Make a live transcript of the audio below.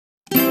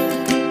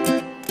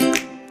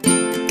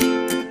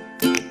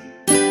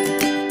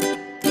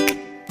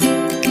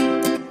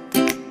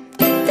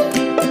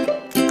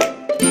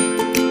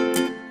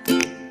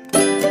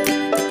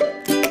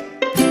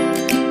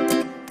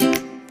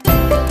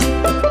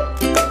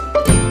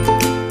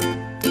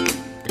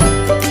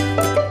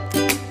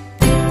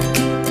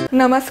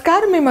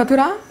नमस्कार, मी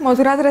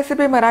मधुराज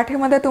रेसिपी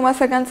मराठीमध्ये तुम्हा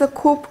सगळ्यांचं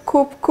खूप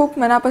खूप खूप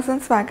मनापासून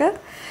स्वागत।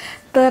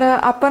 तर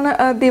आपण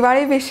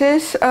दिवाळी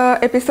विशेष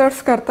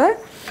एपिसोड्स करतोय।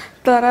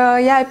 तर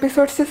या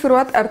एपिसोड्सची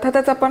सुरुवात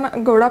अर्थातच आपण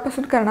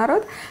गोडापासून करणार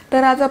आहोत।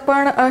 तर आज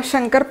आपण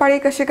शंकरपाळी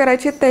कशी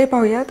करायची ते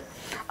पाहूयात।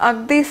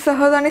 अगदी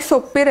सहज आणि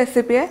सोपी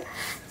रेसिपी आहे।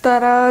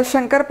 तर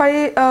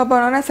शंकरपाळी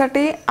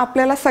बनवण्यासाठी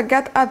आपल्याला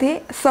सगळ्यात आधी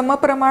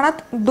समप्रमाणात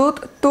दूध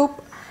तूप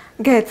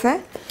घ्यायचं आहे।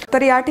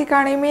 तर या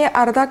ठिकाणी मी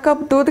अर्धा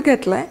कप दूध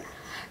घेतलंय,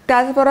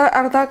 त्याचबरोबर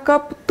अर्धा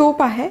कप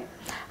तूप आहे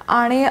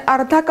आणि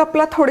अर्धा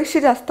कपला थोडीशी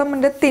जास्त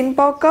म्हणजे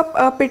 3 कप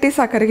पिठी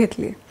साखर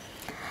घेतली।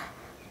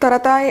 तर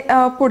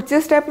आता पुढची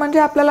स्टेप म्हणजे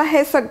आपल्याला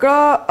हे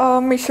सगळं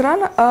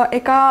मिश्रण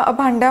एका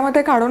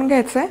भांड्यामध्ये काढून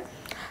घ्यायचं आहे।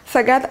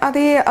 सगळ्यात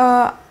आधी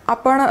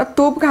आपण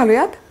तूप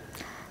घालूयात,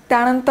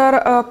 त्यानंतर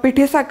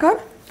पिठी साखर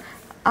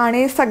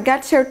आणि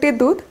सगळ्यात शेवटी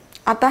दूध।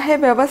 आता हे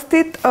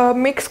व्यवस्थित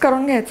मिक्स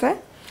करून घ्यायचं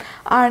आहे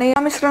आणि या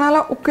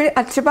मिश्रणाला उकळी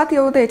अजिबात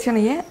येऊ द्यायची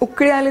नाही आहे।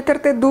 उकळी आली तर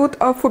ते दूध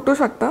फुटू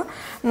शकतं,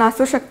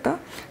 नासू शकतं।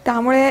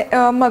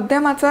 त्यामुळे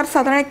मध्यम आचेवर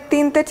साधारण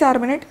 3 ते 4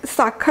 मिनिट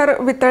साखर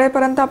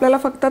वितळेपर्यंत आपल्याला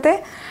फक्त ते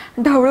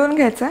ढवळून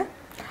घ्यायचं आहे।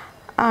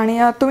 आणि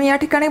तुम्ही या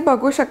ठिकाणी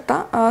बघू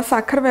शकता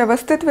साखर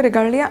व्यवस्थित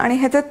विरघळली आणि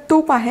हे जे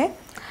तूप आहे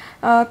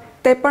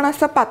ते पण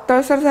असं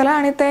पातळसर झालं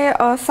आणि ते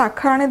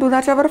साखर आणि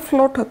दुधाच्यावर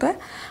फ्लोट होतं आहे।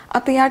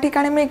 आता या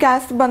ठिकाणी मी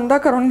गॅस बंद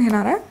करून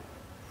घेणार आहे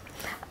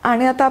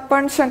आणि आता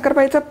आपण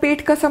शंकरपाळीचं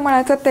पीठ कसं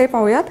मळायचं ते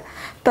पाहूयात।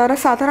 तर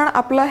साधारण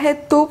आपलं हे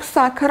तूप,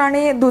 साखर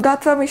आणि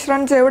दुधाचं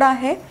मिश्रण जेवढं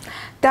आहे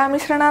त्या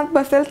मिश्रणात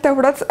बसेल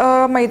तेवढंच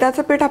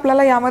मैद्याचं पीठ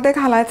आपल्याला यामध्ये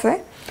घालायचं आहे।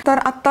 तर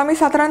आत्ता मी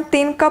साधारण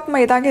 3 कप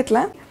मैदा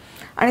घेतला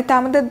आणि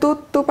त्यामध्ये दूध,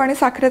 तूप आणि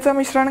साखरेचं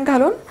मिश्रण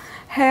घालून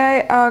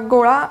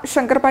हे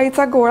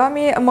शंकरपाळीचा गोळा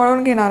मी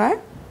मळून घेणार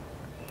आहे।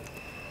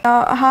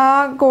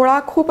 हा गोळा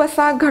खूप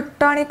असा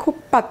घट्ट आणि खूप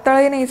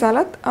पातळही नाही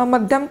चालत,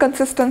 मध्यम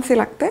कन्सिस्टन्सी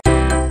लागते।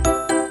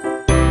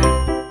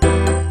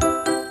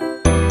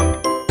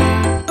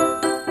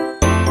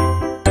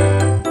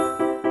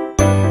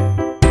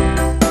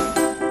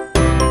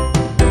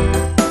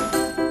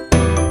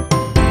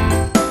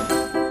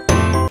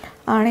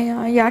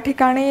 आणि या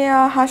ठिकाणी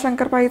हा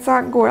शंकरपाळीचा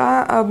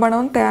गोळा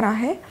बनवून तयार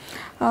आहे।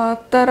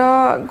 तर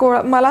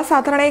मला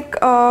साधारण एक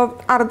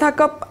अर्धा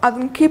कप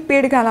आणखी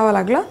पीठ घालावं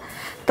लागलं।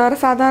 तर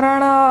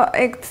साधारण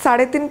एक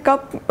 3.5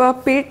 कप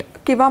पीठ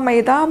किंवा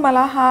मैदा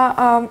मला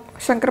हा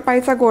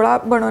शंकरपाळीचा गोळा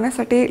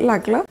बनवण्यासाठी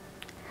लागलं।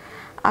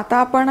 आता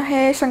आपण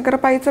हे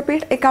शंकरपाळीचं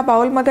पीठ एका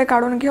बाउलमध्ये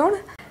काढून घेऊन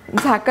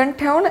झाकण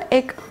ठेवून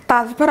 1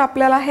 तासभर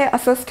आपल्याला हे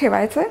असंच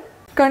ठेवायचं आहे।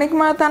 कणिक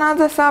मळताना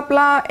जसा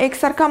आपला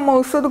एकसारखा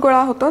मौसूद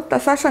गोळा होतो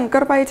तसा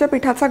शंकरपाळीच्या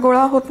पिठाचा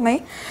गोळा होत नाही।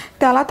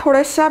 त्याला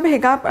थोड्याशा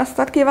भेगा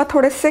असतात किंवा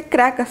थोडेसे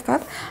क्रॅक असतात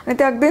आणि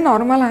ते अगदी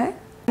नॉर्मल आहे।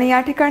 आणि या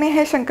ठिकाणी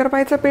हे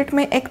शंकरपाळीचं पीठ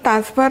मी 1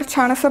 तासभर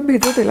छान असं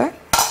भिजू दिलं।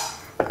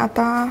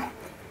 आता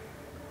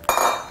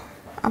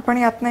आपण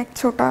यातनं एक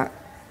छोटा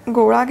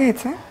गोळा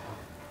घ्यायचा आहे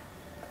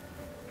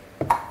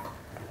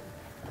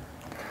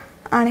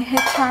आणि हे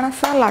छान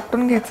असं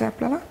लाटून घ्यायचं आहे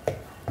आपल्याला।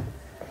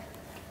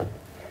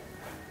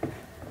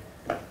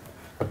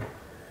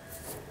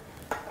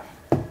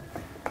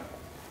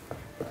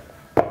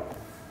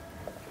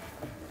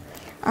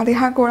 आधी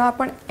हा गोळा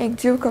आपण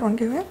एकजीव करून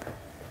घेऊयात।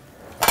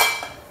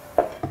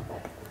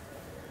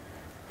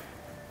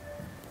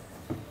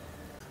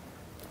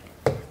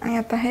 आणि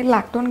आता हे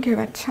लाटून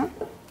घेऊयात छान।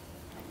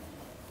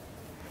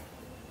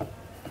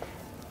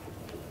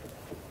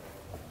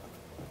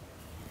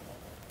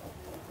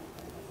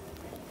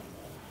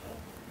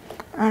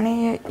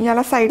 आणि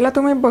याला साईडला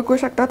तुम्ही बघू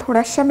शकता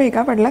थोड्याशा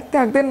भेगा पडल्यात, ते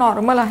अगदी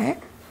नॉर्मल आहे।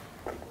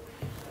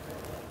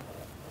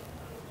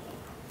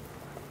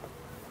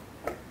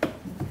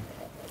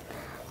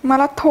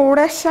 मला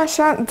थोड्याशा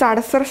अशा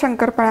जाडसर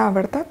शंकरपाळ्या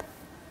आवडतात,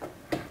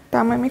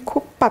 त्यामुळे मी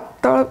खूप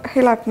पातळ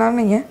हे लाटणार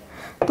नाही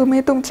आहे।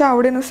 तुम्ही तुमच्या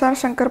आवडीनुसार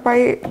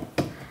शंकरपाळी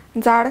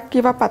जाड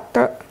किंवा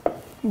पातळ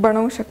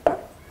बनवू शकता।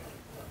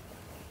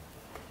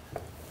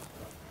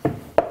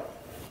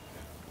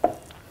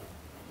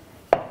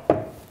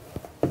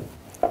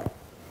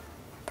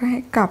 तर हे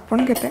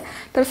कापून घेते।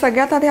 तर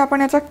सगळ्यात आधी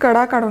आपण याचा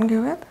कडा काढून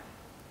घेऊयात।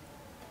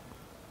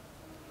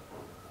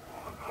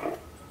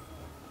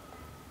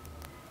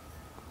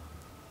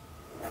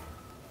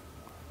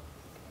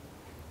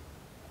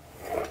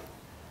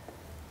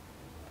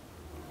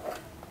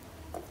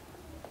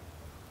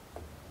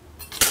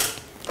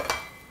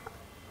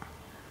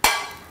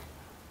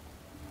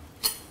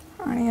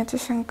 आणि याची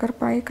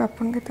शंकरपाळी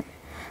कापून घेते।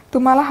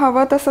 तुम्हाला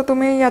हवं तसं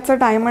तुम्ही याचा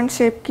डायमंड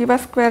शेप किंवा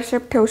स्क्वेअर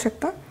शेप ठेवू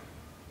शकता।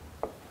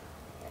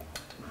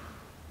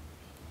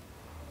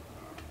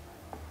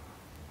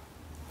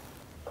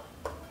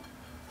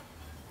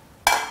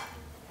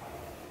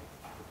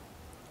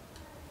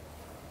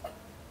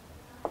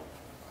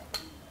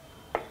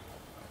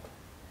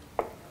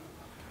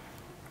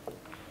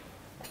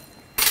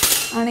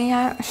 आणि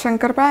या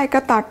शंकरपाळ्या एका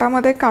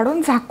ताटामध्ये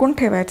काढून झाकून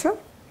ठेवायचं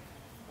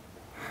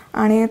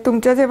आणि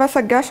तुमच्या जेव्हा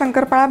सगळ्या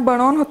शंकरपाळ्या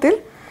बनवून होतील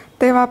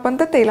तेव्हा आपण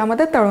ते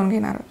तेलामध्ये तळून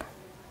घेणार आहोत।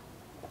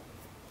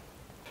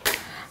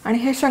 आणि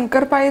हे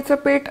शंकरपाळीचं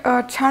पीठ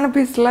छान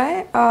भिजलं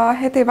आहे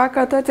हे तेव्हा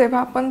कळतं जेव्हा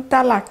आपण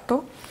त्या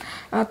लाटतो.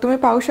 तुम्ही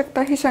पाहू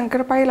शकता ही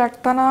शंकरपाळी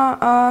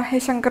लाटताना हे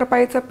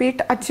शंकरपाळीचं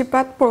पीठ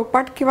अजिबात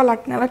पोळपाट किंवा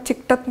लाटण्याला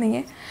चिकटत नाही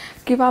आहे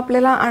किंवा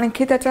आपल्याला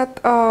आणखी त्याच्यात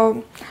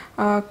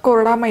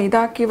कोरडा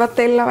मैदा किंवा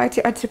तेल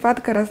लावायची अजिबात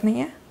गरज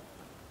नाही आहे.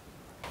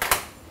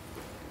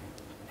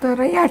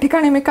 तर या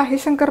ठिकाणी मी काही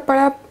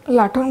शंकरपाळ्या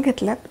लाटून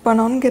घेतल्यात,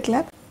 बनवून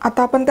घेतल्यात.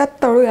 आता आपण त्यात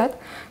तळूयात.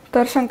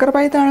 तर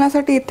शंकरपाळी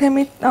तळण्यासाठी इथे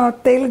मी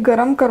तेल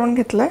गरम करून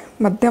घेतलं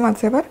आहे मध्यम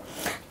आचेवर.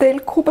 तेल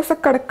खूप असं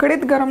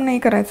कडकडीत गरम नाही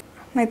करायचं,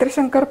 नाहीतर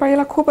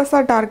शंकरपाळीला खूप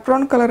असा डार्क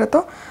ब्राऊन कलर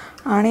येतो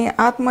आणि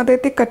आतमध्ये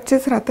ती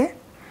कच्चीच राहते.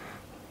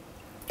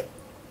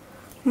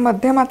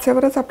 मध्यम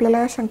आचेवरच आपल्याला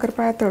या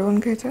शंकरपाळ्या तळून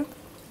घ्यायच्या.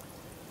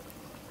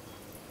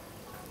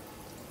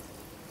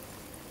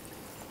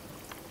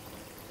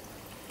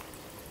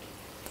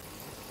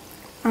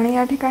 आणि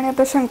या ठिकाणी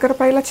आता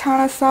शंकरपाळीला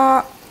छान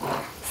असा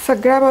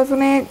सगळ्या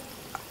बाजूने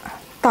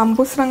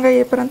तांबूस रंग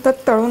येईपर्यंत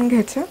तळून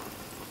घ्यायचे.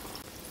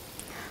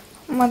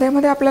 मध्ये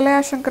मध्ये आपल्याला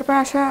या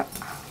शंकरपाळ्या अशा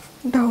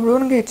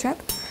ढवळून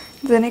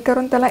घ्यायच्यात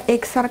जेणेकरून त्याला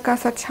एकसारखा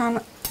असा छान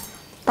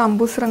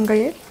तांबूस रंग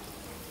येईल.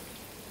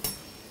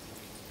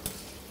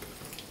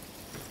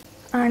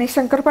 आणि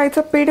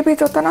शंकरपाळीचं पीठ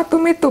भिजवताना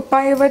तुम्ही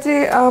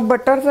तुपाऐवजी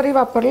बटर जरी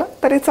वापरलं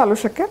तरी चालू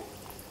शकेल.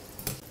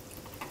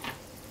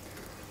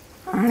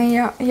 आणि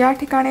या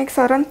ठिकाणी एक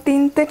साधारण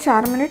 3 ते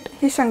 4 मिनिट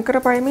ही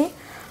शंकरपाळी मी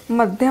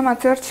मध्यम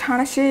आचेवर छान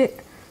अशी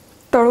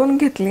तळून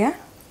घेतली आहे.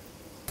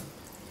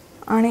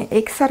 आणि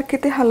एकसारखी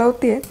ते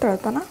हलवते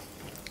तळताना,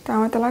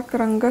 त्यामुळे त्याला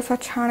रंग असा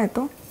छान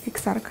येतो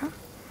एकसारखा.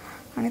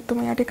 आणि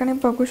तुम्ही या ठिकाणी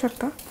बघू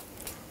शकता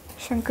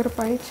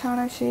शंकरपाळी छान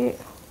अशी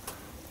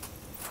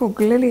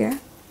फुगलेली आहे.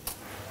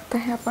 तर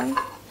हे आपण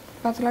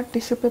बाजूला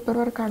टिश्यू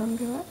पेपरवर काढून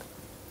घेऊयात.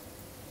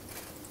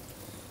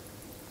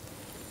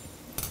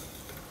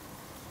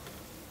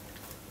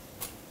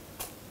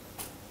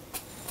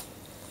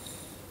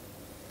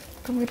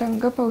 तुम्ही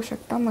रंग पाहू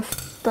शकता,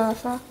 मस्त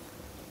असा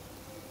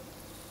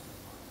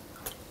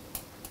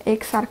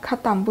एकसारखा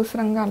तांबूस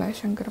रंग आलाय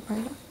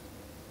शंकरपाळीला,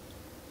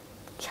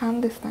 छान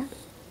दिसतंय.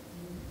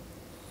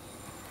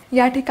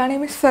 या ठिकाणी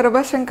मी सर्व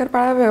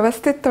शंकरपाळ्या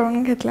व्यवस्थित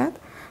तळून घेतल्यात.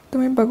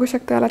 तुम्ही बघू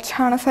शकता याला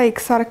छान असा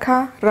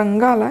एकसारखा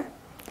रंग आलाय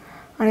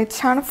आणि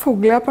छान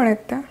फुगल्या पण आहेत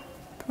त्या,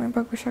 तुम्ही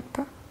बघू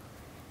शकता.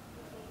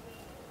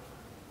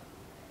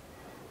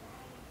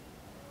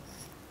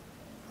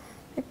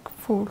 एक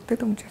फोडते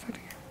तुमच्यासाठी.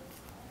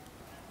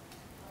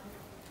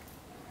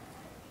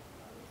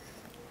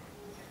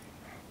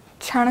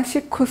 छान अशी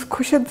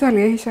खुसखुशीत झाली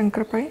आहे ही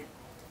शंकरपाळी.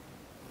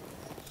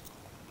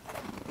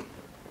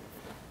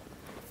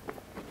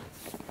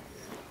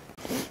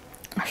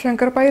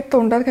 शंकरपाळी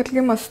तोंडात घातली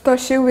मस्त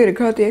अशी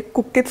विरघळते,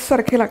 कुकीज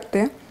सारखी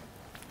लागते.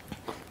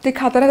 ती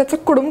खाताना त्याचा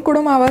कुडुम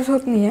कुडुम आवाज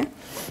होत नाही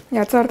आहे,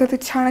 याचा अर्थ ती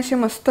छान अशी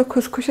मस्त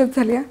खुसखुशीत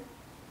झाली आहे.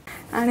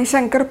 आणि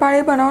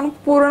शंकरपाळी बनवून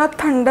पूर्ण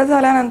थंड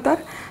झाल्यानंतर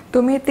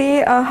तुम्ही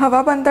ती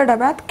हवाबंद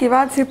डब्यात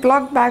किंवा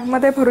झिपलॉक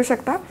बॅगमध्ये भरू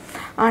शकता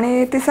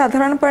आणि ती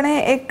साधारणपणे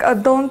एक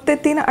 2 ते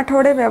 3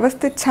 आठवडे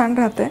व्यवस्थित छान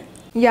राहते.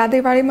 या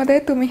दिवाळीमध्ये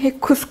तुम्ही ही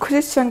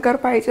खुसखुशीत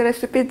शंकरपाळीची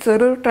रेसिपी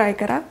जरूर ट्राय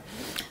करा.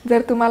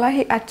 जर तुम्हाला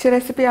ही आजची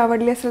रेसिपी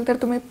आवडली असेल तर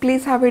तुम्ही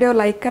प्लीज हा व्हिडिओ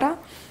लाईक करा.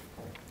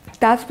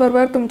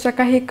 त्याचबरोबर तुमच्या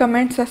काही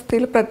कमेंट्स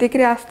असतील,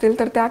 प्रतिक्रिया असतील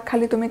तर त्या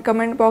खाली तुम्ही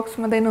कमेंट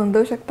बॉक्समध्ये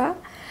नोंदवू शकता.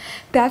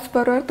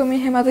 त्याचबरोबर तुम्ही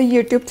हे माझं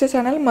यूट्यूबचे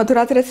channel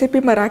Madhuraj recipe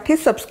Marathi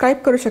subscribe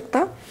करू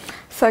शकता.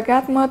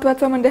 सगळ्यात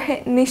महत्त्वाचं म्हणजे हे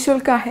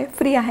निःशुल्क आहे,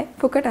 फ्री आहे,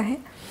 फुकट आहे.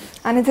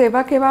 आणि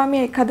जेव्हा केव्हा मी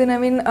एखादी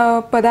नवीन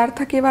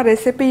पदार्थ किंवा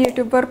रेसिपी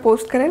यूट्यूबवर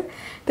पोस्ट करेल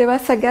तेव्हा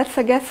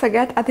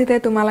सगळ्यात आधी ते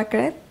तुम्हाला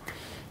कळेल.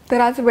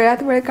 तर आज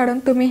वेळात वेळ काढून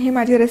तुम्ही ही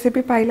माझी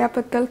रेसिपी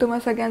पाहिल्याबद्दल तुम्हा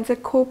सगळ्यांचे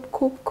खूप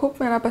खूप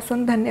खूप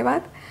मनापासून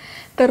धन्यवाद.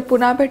 तर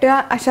पुन्हा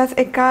भेटूया अशाच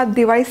एका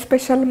दिवाळी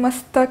स्पेशल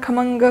मस्त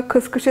खमंग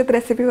खुसखुशीत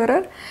रेसिपीवर.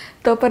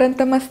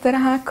 तोपर्यंत मस्त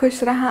रहा,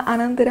 खुश रहा,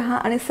 आनंदी रहा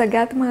आणि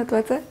सगळ्यात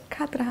महत्त्वाचं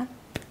खात रहा.